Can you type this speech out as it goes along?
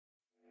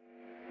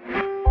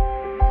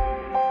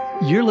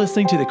You're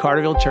listening to the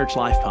Carterville Church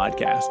Life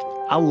Podcast.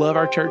 I love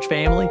our church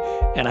family,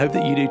 and I hope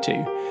that you do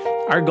too.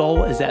 Our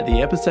goal is that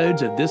the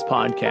episodes of this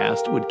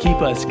podcast would keep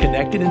us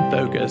connected and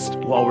focused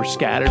while we're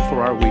scattered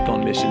for our week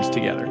on missions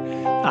together.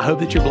 I hope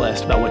that you're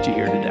blessed by what you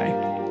hear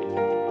today.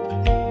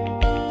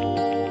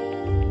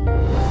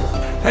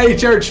 Hey,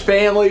 church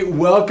family,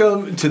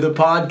 welcome to the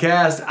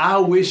podcast. I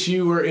wish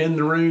you were in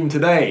the room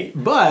today,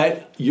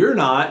 but you're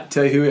not.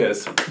 Tell you who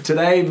is.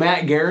 Today,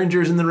 Matt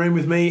Geringer's in the room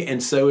with me,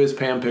 and so is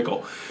Pam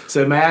Pickle.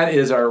 So Matt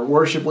is our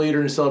worship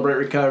leader in Celebrate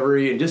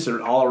Recovery and just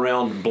an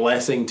all-around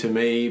blessing to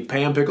me.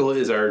 Pam Pickle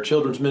is our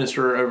children's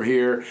minister over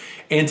here.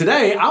 And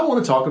today, I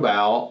want to talk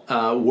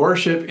about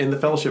worship in the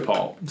fellowship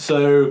hall.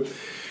 So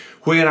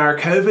when our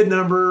COVID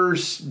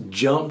numbers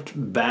jumped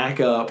back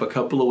up a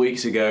couple of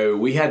weeks ago,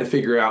 we had to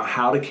figure out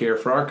how to care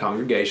for our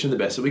congregation the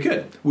best that we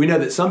could. We know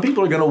that some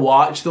people are going to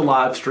watch the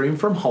live stream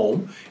from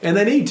home, and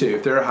they need to.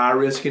 If they're a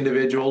high-risk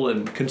individual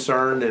and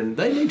concerned, and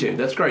they need to.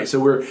 That's great. So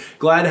we're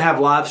glad to have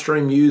live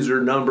stream user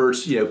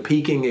numbers,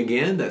 peaking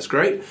again. That's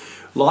great.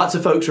 Lots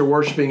of folks are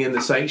worshiping in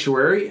the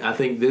sanctuary. I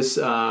think this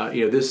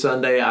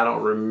Sunday, I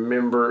don't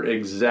remember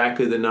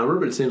exactly the number,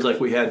 but it seems like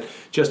we had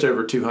just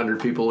over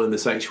 200 people in the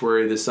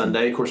sanctuary this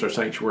Sunday. Of course, our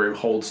sanctuary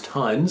holds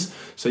tons,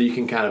 so you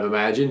can kind of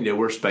imagine,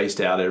 we're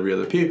spaced out every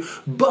other pew.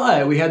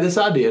 But we had this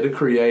idea to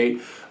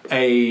create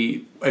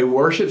a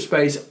worship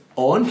space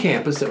on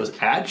campus that was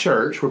at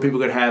church where people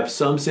could have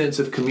some sense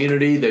of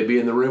community. They'd be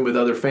in the room with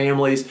other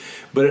families,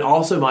 but it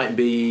also might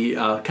be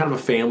kind of a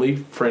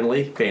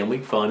family-friendly,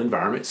 family-fun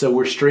environment. So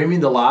we're streaming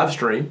the live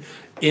stream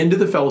into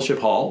the fellowship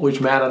hall,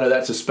 which, Matt, I know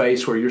that's a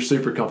space where you're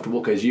super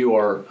comfortable because you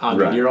are,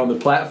 right. You're on the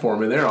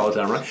platform in there all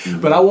the time, right? Mm-hmm.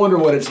 But I wonder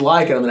what it's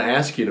like, and I'm going to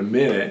ask you in a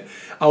minute,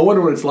 I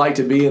wonder what it's like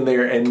to be in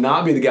there and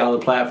not be the guy on the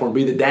platform,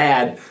 be the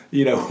dad,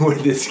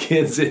 with his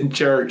kids in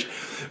church.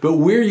 But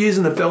we're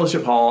using the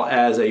fellowship hall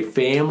as a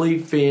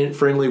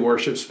family-friendly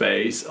worship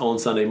space on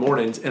Sunday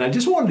mornings, and I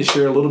just wanted to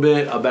share a little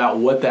bit about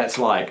what that's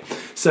like.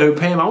 So,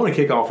 Pam, I want to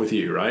kick off with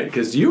you, right?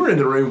 Because you were in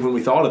the room when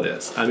we thought of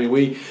this. I mean,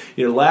 we,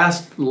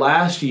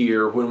 last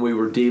year when we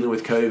were dealing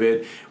with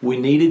COVID, we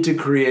needed to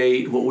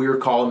create what we were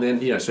calling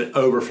then, it's an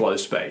overflow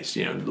space.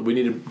 We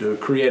needed to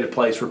create a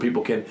place where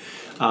people can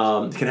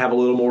have a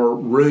little more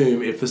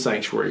room if the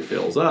sanctuary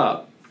fills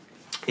up.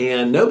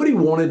 And nobody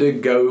wanted to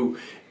go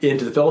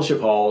into the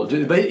fellowship hall.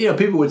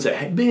 People would say,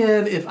 "Hey,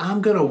 Ben, if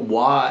I'm going to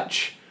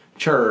watch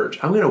church,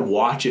 I'm going to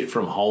watch it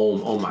from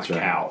home on my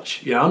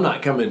couch. I'm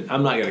not going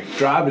to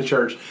drive to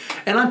church."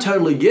 And I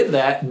totally get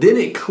that. Then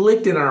it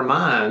clicked in our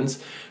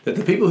minds that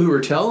the people who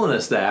were telling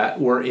us that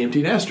were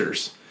empty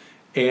nesters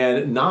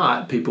and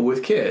not people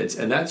with kids.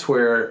 And that's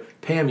where,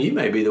 Pam, you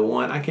may be the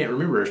one, I can't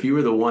remember if you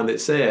were the one that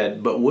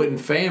said, but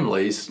wouldn't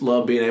families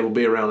love being able to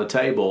be around a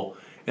table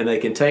and they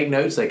can take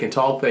notes, they can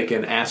talk, they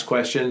can ask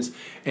questions,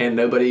 and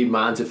nobody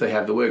minds if they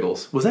have the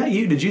wiggles. Was that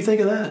you? Did you think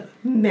of that?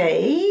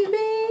 Maybe.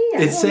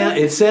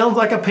 It sounds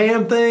like a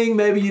Pam thing.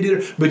 Maybe you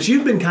did, but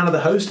you've been kind of the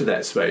host of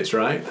that space,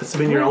 right? That's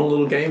been your own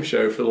little game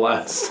show for the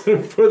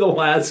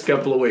last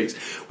couple of weeks.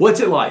 What's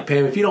it like,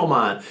 Pam? If you don't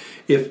mind,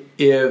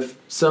 if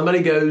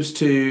somebody goes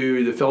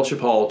to the fellowship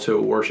hall to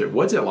worship,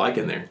 what's it like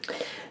in there?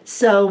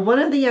 So one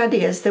of the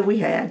ideas that we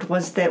had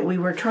was that we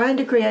were trying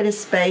to create a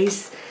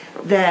space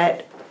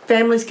that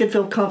families could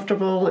feel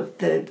comfortable if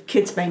the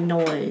kids made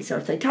noise or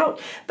if they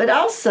talked, but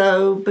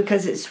also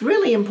because it's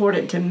really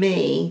important to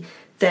me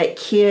that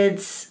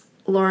kids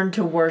learn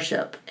to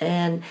worship.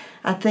 And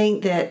I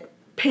think that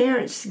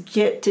parents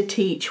get to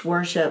teach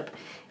worship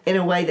in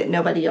a way that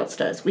nobody else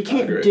does. We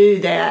can't do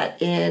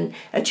that in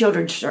a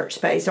children's church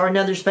space or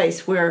another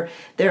space where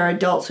there are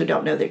adults who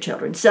don't know their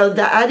children. So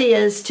the idea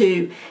is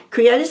to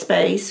create a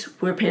space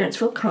where parents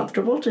feel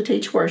comfortable to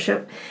teach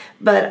worship,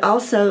 but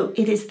also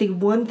it is the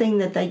one thing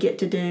that they get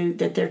to do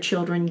that their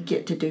children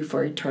get to do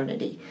for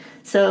eternity.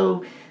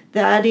 So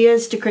the idea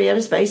is to create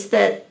a space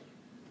that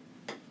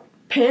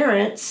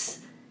parents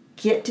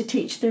get to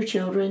teach their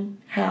children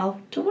how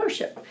to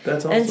worship.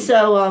 That's awesome. And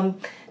so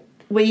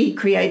we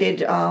created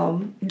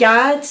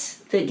guides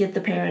that get the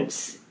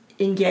parents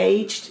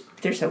engaged.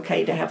 It's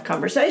okay to have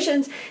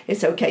conversations.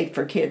 It's okay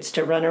for kids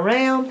to run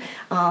around.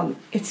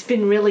 It's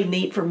been really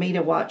neat for me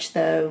to watch,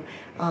 though,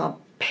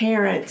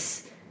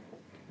 parents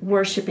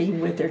worshiping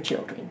with their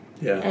children.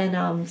 Yeah.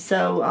 And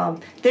so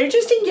they're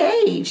just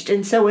engaged.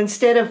 And so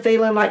instead of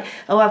feeling like,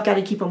 I've got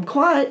to keep them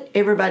quiet,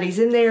 everybody's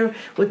in there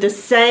with the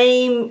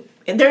same,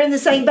 they're in the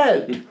same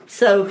boat.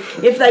 So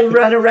if they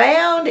run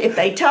around, if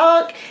they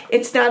talk,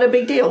 it's not a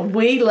big deal.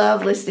 We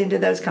love listening to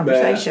those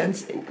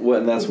conversations. Well,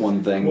 and that's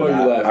one thing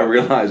that I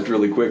realized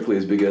really quickly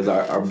is because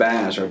our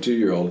Bash, our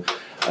 2-year-old,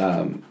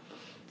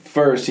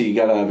 first he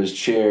got out of his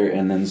chair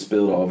and then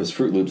spilled all of his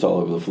Fruit Loops all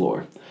over the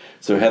floor.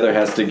 So Heather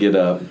has to get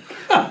up,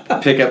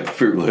 pick up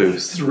Fruit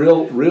Loops. It's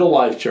real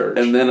life church.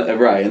 And then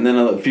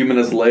a few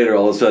minutes later,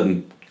 all of a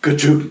sudden,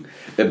 ka-chook,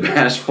 and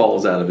Bash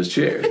falls out of his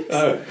chair.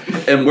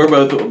 And we're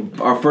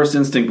both, our first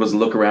instinct was to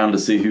look around to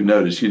see who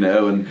noticed,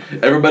 and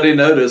everybody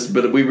noticed,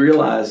 but we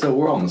realized,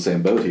 we're all in the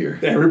same boat here.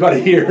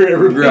 Everybody here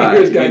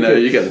right,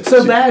 you got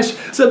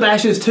so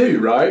Bash is 2,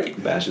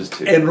 right? Bash is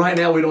 2. And right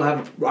now we don't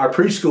have, our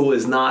preschool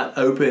is not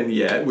open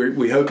yet.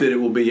 We hope that it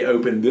will be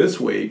open this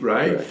week,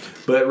 right? Correct.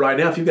 But right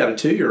now, if you've got a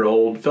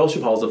 2-year-old,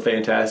 Fellowship Hall is a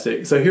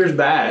fantastic. So here's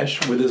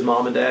Bash with his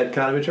mom and dad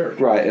kind of in church.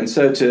 Right, and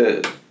so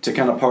to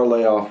kind of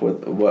parlay off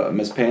with what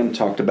Miss Pam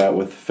talked about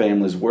with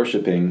families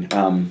worshiping,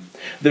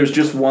 there's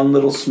just one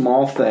little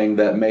small thing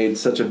that made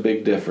such a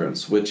big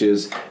difference, which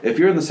is if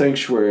you're in the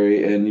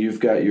sanctuary and you've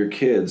got your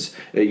kids,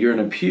 you're in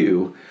a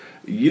pew,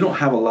 you don't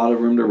have a lot of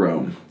room to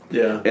roam.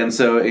 Yeah. And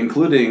so,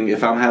 including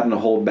if I'm having to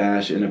hold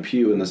Bash in a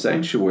pew in the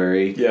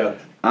sanctuary,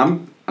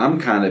 I'm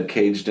kind of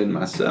caged in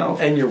myself.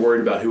 And you're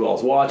worried about who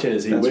all's watching.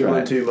 Is he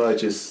wiggling too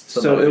much?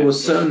 So it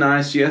was so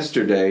nice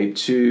yesterday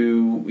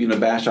to,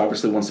 Bash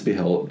obviously wants to be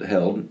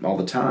held all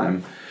the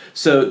time.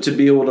 So to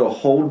be able to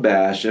hold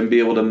Bash and be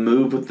able to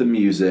move with the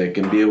music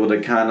and be able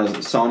to kind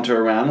of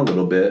saunter around a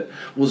little bit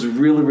was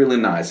really, really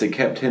nice. It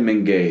kept him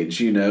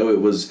engaged.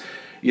 It was,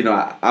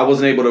 I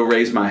wasn't able to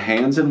raise my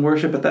hands in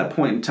worship at that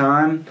point in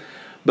time,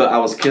 but I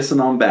was kissing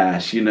on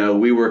Bash.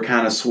 We were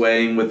kind of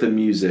swaying with the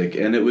music,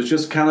 and it was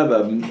just kind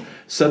of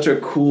such a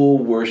cool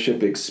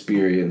worship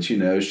experience.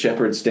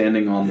 Shepard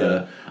standing on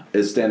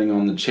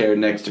the chair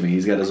next to me.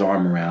 He's got his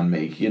arm around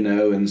me.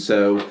 And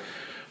so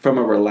from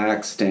a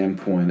relaxed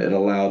standpoint, it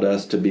allowed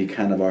us to be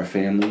kind of our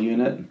family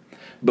unit,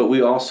 but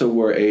we also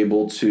were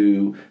able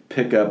to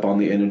pick up on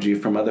the energy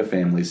from other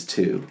families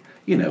too.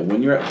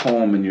 When you're at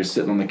home and you're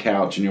sitting on the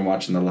couch and you're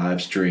watching the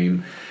live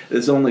stream,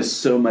 there's only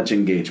so much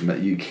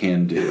engagement you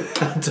can do.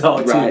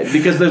 Right?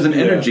 Because there's an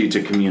energy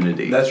to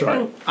community. That's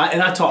right.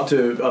 I talked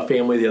to a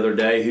family the other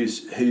day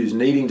who's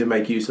needing to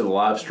make use of the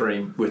live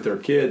stream with their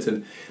kids,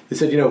 and they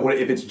said,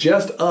 if it's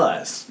just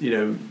us,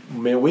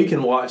 man, we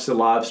can watch the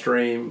live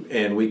stream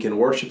and we can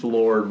worship the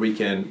Lord. We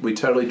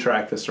totally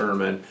track the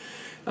sermon.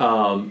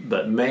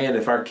 But man,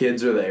 if our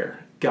kids are there,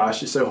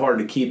 gosh, it's so hard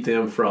to keep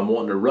them from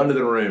wanting to run to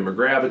the room or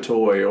grab a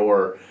toy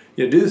or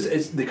do this.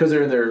 It's because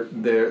they're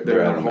in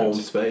their home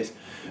space.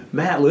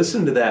 Matt,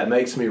 listening to that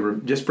makes me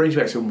just brings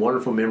back some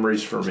wonderful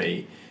memories for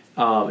me,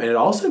 and it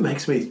also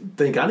makes me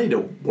think I need to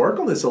work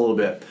on this a little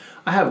bit.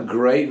 I have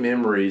great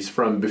memories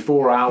from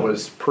before I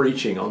was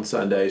preaching on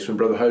Sundays when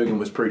Brother Hogan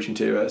was preaching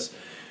to us.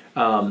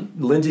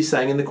 Lindsay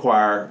sang in the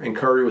choir, and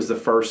Curry was the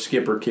first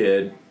skipper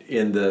kid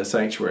in the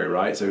sanctuary.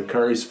 Right, so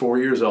Curry's 4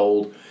 years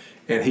old.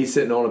 And he's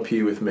sitting on a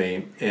pew with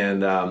me,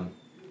 and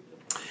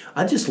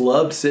I just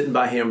loved sitting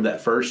by him that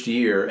first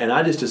year, and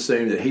I just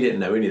assumed that he didn't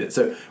know any of it.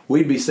 So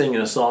we'd be singing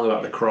a song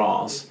about the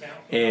cross,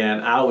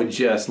 and I would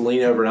just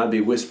lean over and I'd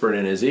be whispering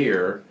in his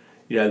ear,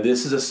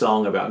 this is a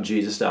song about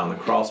Jesus dying on the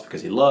cross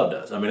because he loved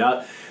us.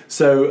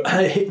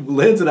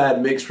 Lindsay and I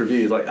had mixed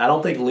reviews. Like, I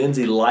don't think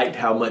Lindsay liked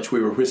how much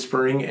we were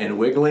whispering and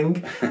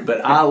wiggling,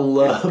 but I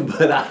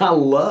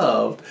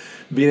loved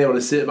being able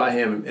to sit by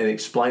him and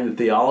explain the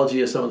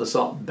theology of some of the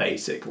songs,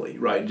 basically,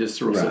 right?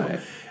 Just real simple.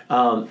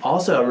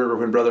 Also, I remember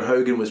when Brother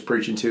Hogan was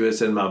preaching to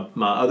us, and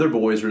my other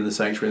boys were in the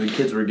sanctuary, and the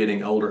kids were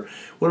getting older.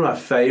 One of my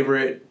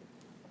favorite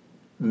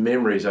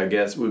memories, I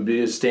guess, would be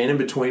just standing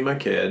between my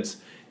kids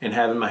and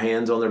having my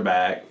hands on their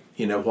back,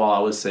 while I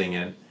was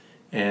singing.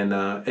 And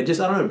it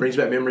just, I don't know, it brings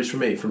back memories for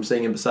me from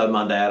singing beside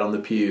my dad on the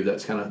pew. That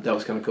was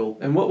kind of cool.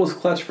 And what was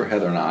clutch for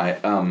Heather and I,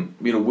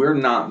 we're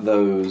not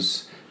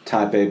those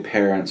type A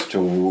parents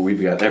to where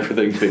we've got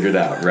everything figured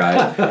out,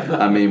 right?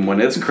 When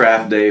it's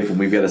craft day, when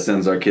we've got to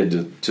send our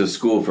kid to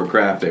school for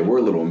craft day, we're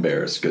a little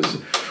embarrassed because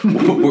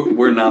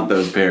we're not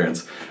those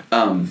parents.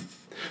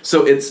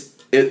 So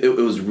it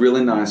was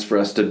really nice for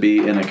us to be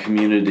in a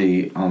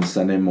community on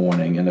Sunday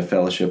morning in a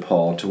fellowship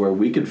hall to where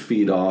we could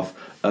feed off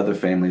other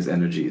families'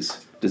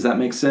 energies. Does that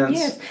make sense?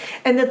 Yes.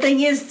 And the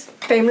thing is,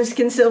 families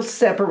can still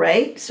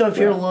separate. So if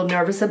you're a little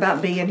nervous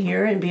about being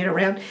here and being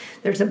around,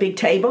 there's a big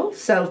table.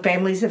 So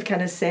families have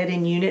kind of sat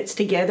in units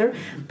together.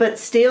 But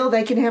still,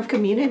 they can have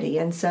community.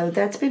 And so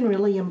that's been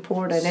really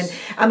important. And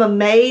I'm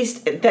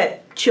amazed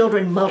that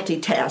children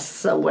multitask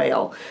so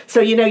well.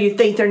 So, you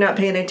think they're not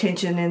paying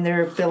attention and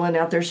they're filling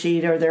out their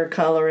sheet or they're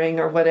coloring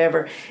or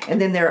whatever. And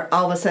then they're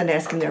all of a sudden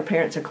asking their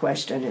parents a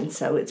question. And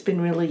so it's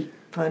been really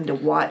fun to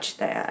watch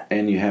that.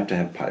 And you have to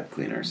have pipe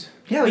cleaners.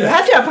 Yeah, you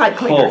have to have pipe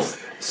cleaners.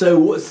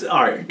 So,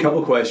 all right, a couple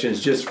of questions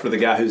just for the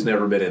guy who's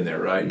never been in there,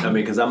 right?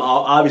 Because I'm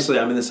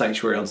in the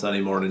sanctuary on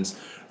Sunday mornings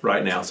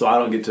right now, so I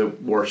don't get to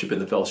worship in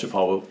the fellowship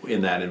hall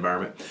in that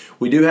environment.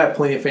 We do have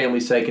plenty of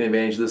families taking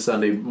advantage of the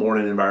Sunday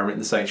morning environment in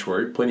the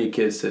sanctuary, plenty of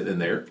kids sitting in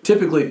there.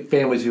 Typically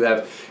families who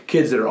have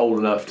kids that are old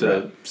enough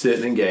to sit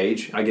and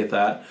engage. I get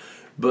that.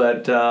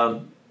 But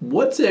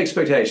what's the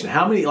expectation?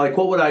 How many,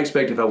 what would I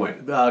expect if I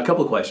went? A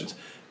couple of questions.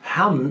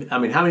 How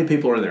many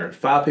people are in there?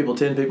 5 people,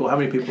 10 people? How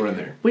many people are in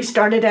there? We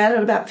started out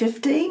at about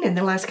 15, and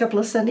the last couple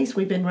of Sundays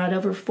we've been right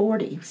over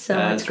 40. So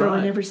it's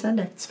growing every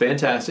Sunday. It's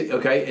fantastic.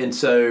 Okay, and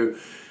so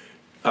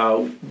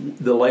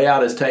the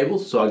layout is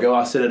tables. So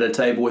I sit at a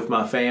table with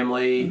my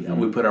family, and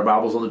we put our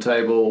Bibles on the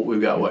table.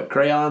 We've got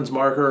crayons,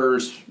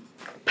 markers,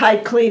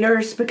 pipe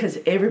cleaners, because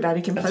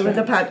everybody can play with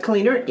a pipe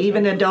cleaner.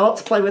 Even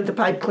adults play with the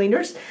pipe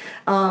cleaners.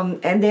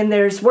 And then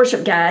there's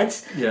worship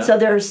guides. Yeah. So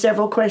there are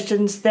several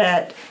questions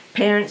that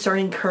parents are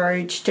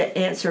encouraged to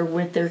answer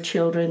with their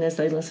children as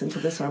they listen to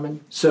the sermon.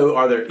 So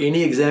are there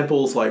any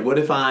examples, like what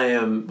if I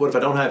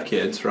don't have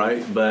kids,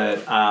 right?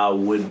 But I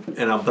want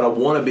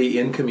to be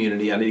in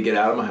community. I need to get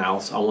out of my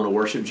house. I want to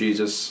worship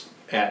Jesus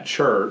at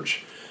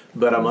church,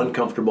 but I'm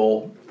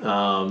uncomfortable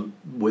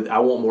I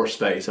want more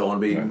space. I want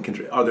to be in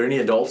control. Are there any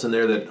adults in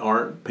there that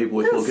aren't people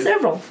with little kids?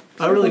 Several.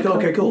 Oh, really?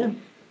 Okay, cool. Yeah.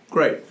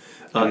 Great.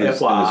 And there's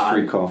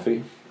free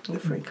coffee.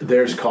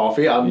 There's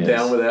coffee. I'm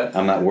down with that.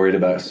 I'm not worried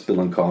about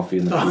spilling coffee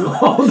in the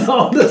food.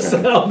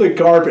 on the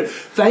carpet.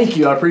 Thank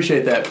you. I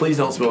appreciate that. Please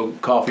don't spill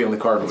coffee on the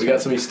carpet. We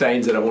got so many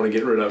stains that I want to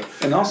get rid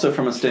of. And also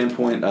from a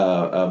standpoint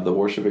of the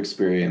worship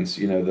experience,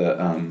 you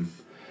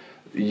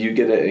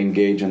get to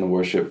engage in the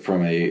worship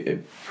from a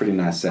pretty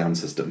nice sound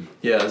system.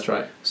 Yeah, that's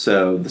right.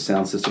 So the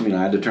sound system,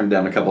 I had to turn it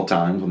down a couple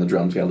times when the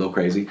drums got a little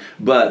crazy.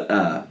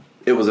 But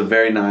it was a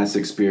very nice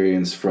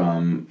experience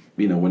from,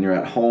 when you're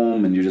at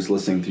home and you're just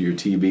listening through your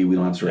TV, we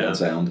don't have surround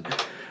sound.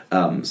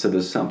 So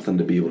there's something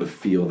to be able to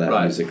feel that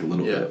music a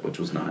little bit, which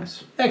was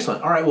nice.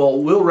 Excellent. All right,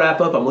 well, we'll wrap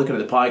up. I'm looking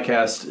at the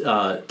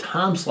podcast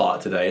time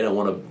slot today, and I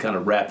want to kind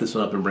of wrap this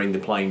one up and bring the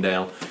plane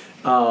down.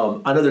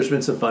 I know there's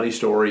been some funny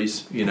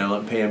stories,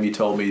 and Pam, you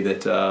told me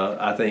that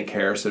I think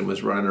Harrison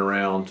was running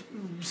around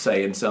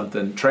saying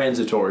something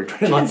transitory.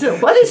 What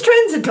is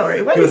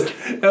transitory?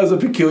 That was a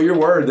peculiar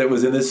word that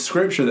was in this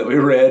scripture that we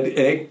read, and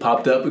it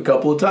popped up a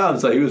couple of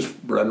times. So he was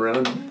running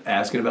around and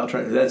asking about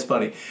that's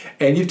funny.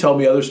 And you've told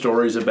me other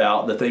stories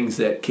about the things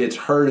that kids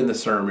heard in the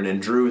sermon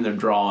and drew in their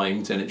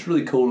drawings, and it's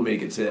really cool to me to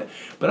get to that.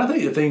 But I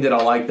think the thing that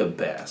I like the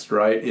best,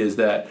 right, is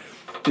that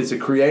it's a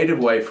creative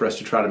way for us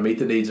to try to meet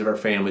the needs of our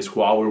families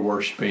while we're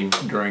worshiping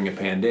during a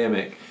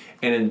pandemic.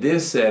 And in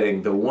this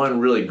setting, the one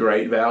really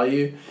great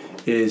value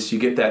is you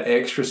get that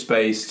extra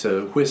space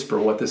to whisper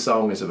what the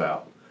song is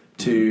about,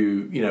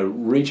 to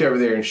reach over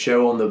there and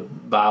show on the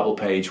Bible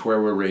page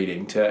where we're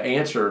reading, to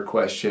answer a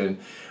question.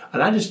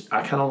 And I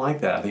kind of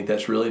like that. I think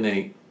that's really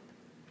neat.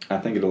 I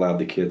think it allowed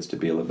the kids to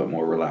be a little bit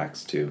more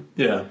relaxed too.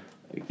 Yeah.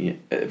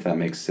 If that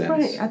makes sense.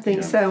 Right, I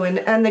think so.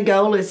 And the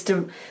goal is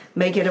to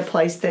make it a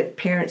place that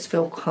parents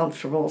feel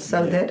comfortable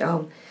so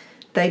that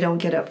they don't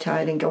get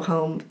uptight and go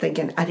home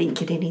thinking, I didn't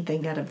get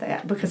anything out of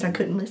that because I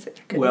couldn't listen.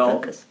 I couldn't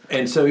focus.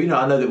 And so,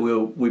 I know that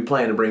we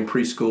plan to bring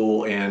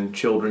preschool and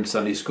children's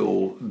Sunday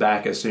school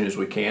back as soon as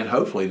we can.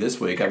 Hopefully this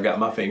week. I've got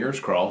my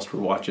fingers crossed. We're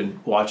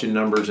watching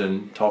numbers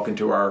and talking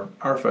to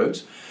our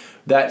folks.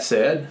 That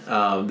said,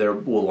 there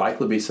will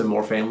likely be some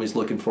more families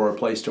looking for a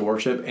place to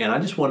worship, and I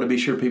just wanted to be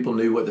sure people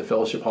knew what the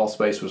fellowship hall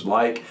space was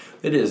like.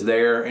 It is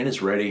there and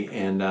it's ready,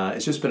 and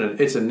it's just been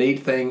it's a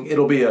neat thing.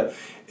 It'll be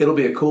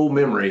a cool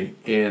memory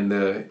in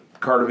the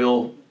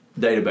Carterville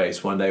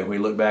database one day when we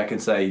look back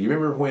and say, "You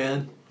remember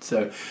when?"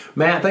 So,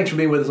 Matt, thanks for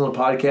being with us on the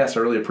podcast. I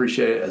really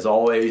appreciate it as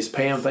always.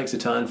 Pam, thanks a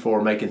ton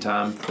for making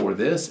time for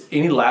this.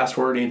 Any last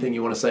word? Anything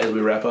you want to say as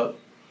we wrap up?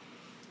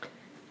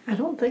 I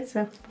don't think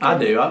so. I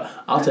do.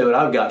 I'll tell you what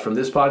I've got from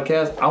this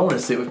podcast. I want to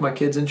sit with my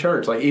kids in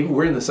church. Like, even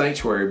we're in the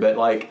sanctuary, but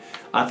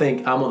I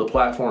think I'm on the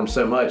platform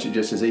so much, it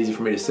just is easy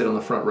for me to sit on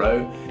the front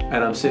row.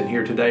 And I'm sitting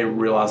here today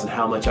realizing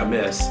how much I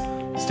miss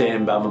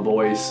standing by my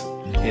boys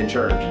in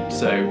church.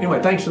 So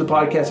anyway, thanks for the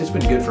podcast. It's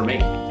been good for me.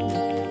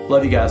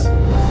 Love you guys.